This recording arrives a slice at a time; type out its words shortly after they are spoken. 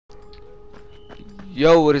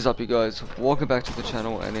Yo, what is up you guys? Welcome back to the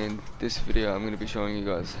channel, and in this video I'm going to be showing you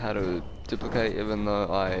guys how to duplicate, even though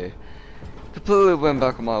I completely went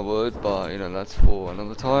back on my word, but you know, that's for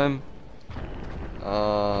another time.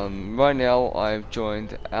 Right now I've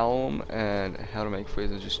joined Alm, and how to make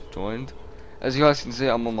freeze I just joined. As you guys can see,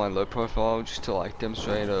 I'm on my low profile just to like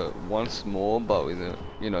demonstrate it once more, but with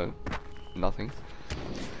you know, nothing.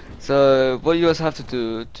 So what you guys have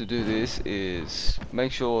to do this is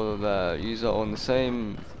make sure that you are on the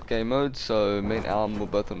same game mode. So me and Alan were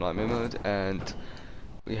both on nightmare mode, and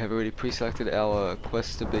we have already pre-selected our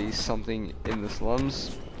quest to be something in the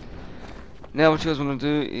slums. Now what you guys want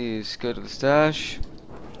to do is go to the stash,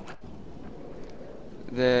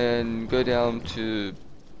 then go down to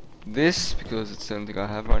this because it's the only thing I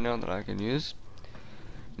have right now that I can use.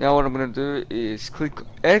 Now what I'm going to do is click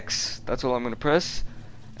X, that's all I'm going to press.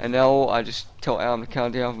 And now I just tell Alan to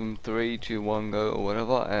count down from 3, 2, 1, go, or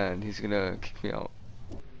whatever, and he's gonna kick me out.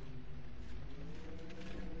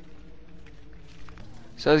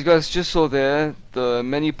 So as you guys just saw there, the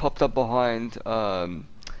menu popped up behind, the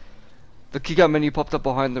kick out menu popped up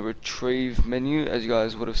behind the retrieve menu, as you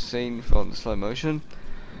guys would have seen from the slow motion.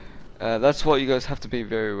 That's what you guys have to be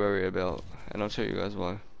very wary about, and I'll show you guys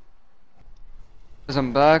why. As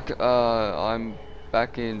I'm back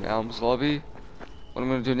in Alm's lobby. What I'm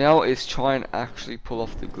going to do now is try and actually pull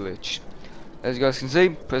off the glitch. As you guys can see,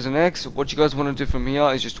 press an X. What you guys want to do from here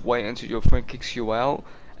is just wait until your friend kicks you out,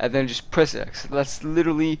 and then just press X. That's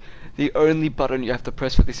literally the only button you have to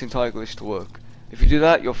press for this entire glitch to work. If you do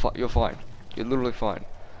that, you're fine. You're literally fine.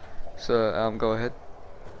 So go ahead.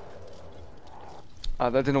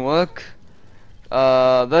 That didn't work.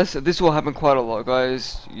 This will happen quite a lot,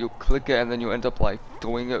 guys. You'll click it and then you end up like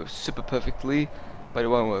doing it super perfectly, but it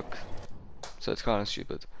won't work. So it's kind of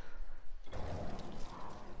stupid. I'm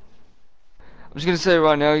just gonna say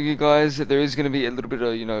right now, you guys, that there is gonna be a little bit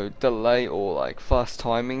of, you know, delay or like fast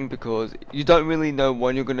timing, because you don't really know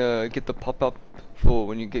when you're gonna get the pop-up for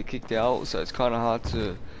when you get kicked out. So it's kind of hard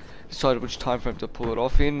to decide which time frame to pull it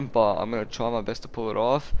off in. But I'm gonna try my best to pull it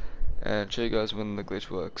off and show you guys when the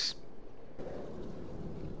glitch works.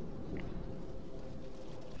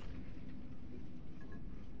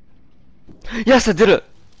 Yes, I did it!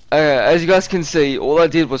 As you guys can see, all I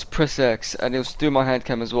did was press X, and it was through my hand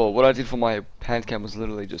cam as well. What I did for my hand cam was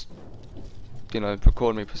literally just, you know,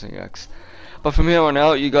 record me pressing X. But from here on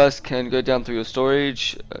out, you guys can go down through your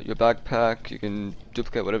storage, your backpack. You can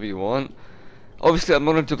duplicate whatever you want. Obviously, I'm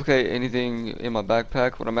not going to duplicate anything in my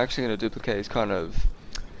backpack. What I'm actually going to duplicate is kind of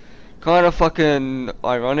fucking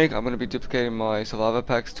ironic. I'm going to be duplicating my survivor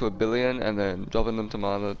packs to 1 billion and then dropping them to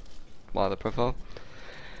my other profile.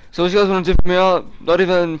 So what you guys want to do from here, not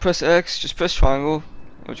even press X, just press triangle.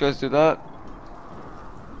 Once you guys do that,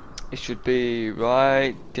 it should be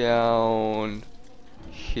right down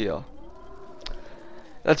here.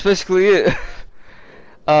 That's basically it.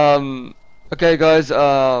 Okay guys,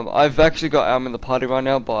 I've actually got Alm in the party right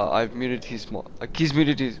now, but I've muted his mic. Like, he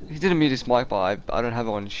didn't mute his mic, but I don't have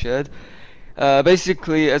it on shared.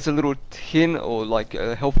 Basically, as a little hint or like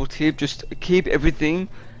a helpful tip, just keep everything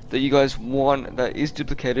that you guys want that is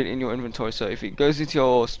duplicated in your inventory. So if it goes into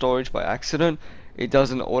your storage by accident, it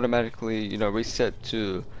doesn't automatically, you know, reset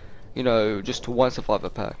to, you know, just one survivor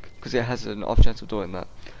pack, because it has an off chance of doing that.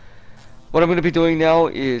 What I'm going to be doing now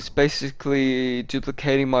is basically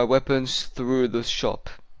duplicating my weapons through the shop.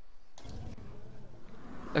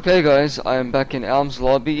 Okay guys, I am back in Alm's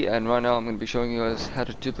lobby, and right now I'm going to be showing you guys how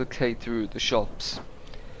to duplicate through the shops.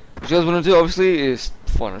 What you guys want to do obviously is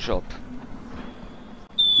find a shop.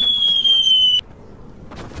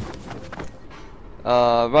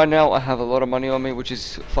 Right now I have a lot of money on me, which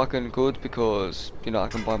is fucking good because, you know, I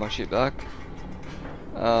can buy my shit back.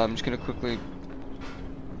 I'm just gonna quickly...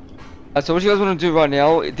 so what you guys want to do right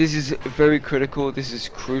now, this is very critical, this is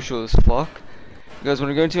crucial as fuck. You guys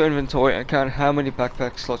want to go into your inventory and count how many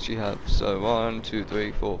backpack slots you have. So 1, 2,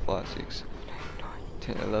 3, 4, 5, 6, 9,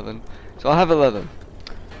 10, 11. So I have 11.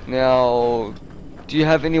 Now, do you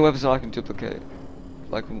have any weapons that I can duplicate?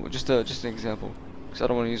 Like, just an example, because I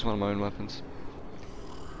don't want to use one of my own weapons.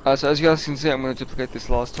 So as you guys can see, I'm going to duplicate this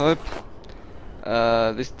last hope.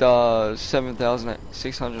 This does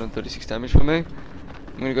 7,636 damage for me.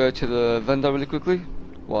 I'm going to go to the vendor really quickly.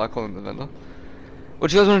 Well, I call him the vendor.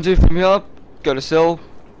 What you guys want to do from here, go to sell.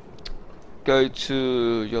 Go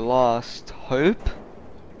to your last hope.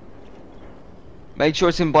 Make sure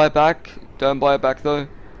it's in buy back. Don't buy it back though.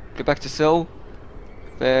 Go back to sell.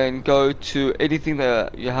 Then go to anything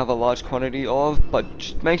that you have a large quantity of, but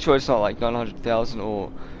just make sure it's not like 900,000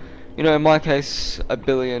 or, you know, in my case, 1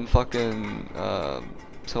 billion fucking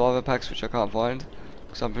survivor packs, which I can't find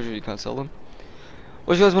because I'm pretty sure you can't sell them.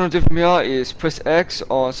 What you guys want to do from here is press X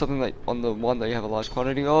on something like on the one that you have a large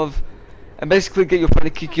quantity of, and basically get your friend to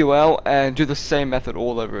kick you out and do the same method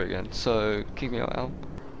all over again. So kick me out, Al.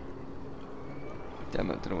 Damn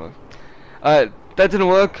it, didn't work. Alright, that didn't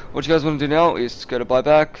work. What you guys want to do now is go to buy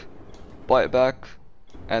back, buy it back,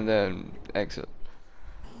 and then exit.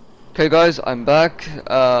 Okay guys, I'm back.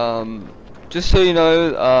 Just so you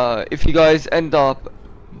know, if you guys end up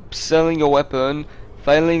selling your weapon,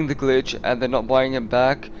 failing the glitch, and then not buying it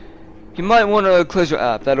back, you might want to close your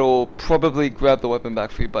app. That'll probably grab the weapon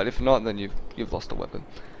back for you, but if not, then you've lost the weapon.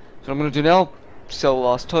 So what I'm gonna do now, sell the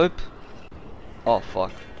last taupe. Oh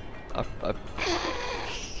fuck. I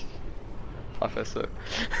feel so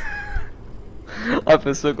I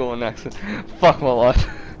feel so cool on accident. Fuck my life.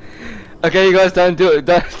 Okay, you guys, don't do it.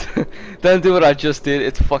 Don't do what I just did.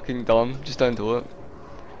 It's fucking dumb. Just don't do it.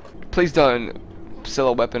 Please don't sell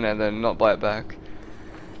a weapon and then not buy it back.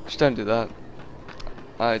 Just don't do that.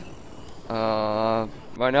 Right now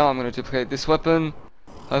I'm gonna duplicate this weapon.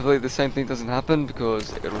 Hopefully the same thing doesn't happen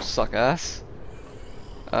because it'll suck ass.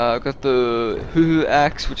 I've got the hoo-hoo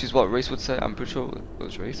axe, which is what Reese would say. I'm pretty sure it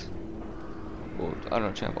was Reese. Or, I don't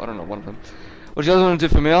know, champ. I don't know, one of them. What you guys want to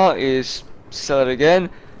do from here is sell it again.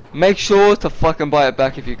 Make sure to fucking buy it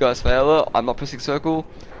back if you guys fail it. I'm not pressing circle.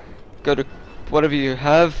 Go to whatever you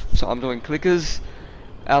have. So I'm doing clickers.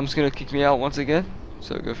 Al's gonna kick me out once again.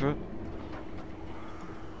 So go for it.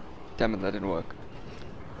 Damn it, that didn't work.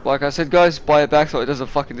 Like I said guys, buy it back so it doesn't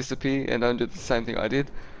fucking disappear and don't do the same thing I did.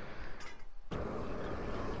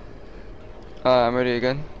 I'm ready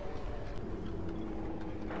again.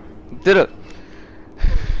 Did it!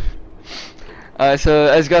 So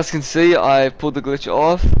as you guys can see, I pulled the glitch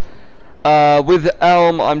off. With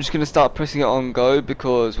Elm, I'm just gonna start pressing it on go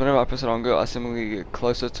because whenever I press it on go, I seemingly get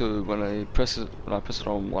closer to when I press it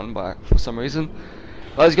on one by for some reason.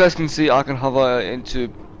 As you guys can see, I can hover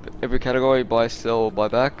into every category: buy, sell, buy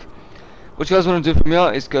back. What you guys want to do from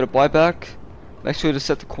here is go to buy back. Make sure to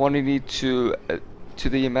set the quantity to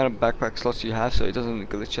the amount of backpack slots you have, so it doesn't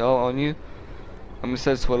glitch out on you. I'm gonna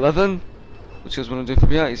set it to 11. What you guys want to do from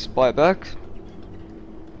here is buy it back.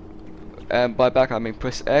 And by back I mean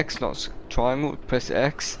press X, not triangle, press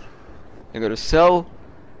X. And go to sell,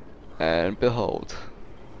 and behold.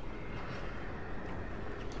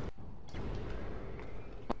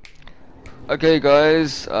 Okay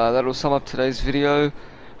guys, that'll sum up today's video.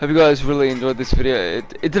 Hope you guys really enjoyed this video. It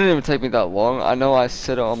didn't even take me that long. I know I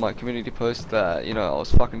said it on my community post that, you know, I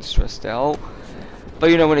was fucking stressed out. But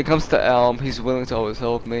you know, when it comes to Elm, he's willing to always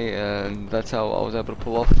help me, and that's how I was able to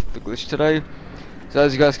pull off the glitch today. So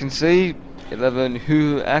as you guys can see, 11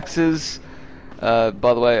 hoo-hoo axes. By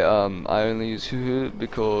the way, I only use hoo-hoo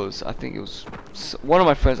because I think it was one of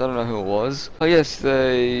my friends, I don't know who it was. But yes,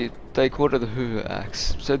 they called it the hoo-hoo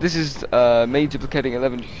axe. So this is me duplicating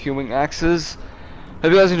 11 hewing axes.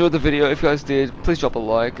 Hope you guys enjoyed the video. If you guys did, please drop a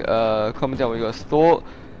like, comment down what you guys thought.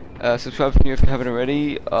 Subscribe if you haven't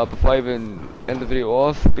already. Before I even end the video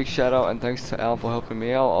off, big shout out and thanks to Al for helping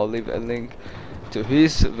me out. I'll leave a link to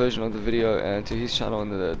his version of the video and to his channel in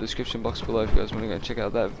the description box below if you guys want to go check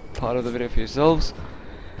out that part of the video for yourselves.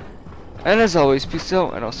 And as always, peace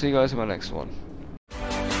out, and I'll see you guys in my next one.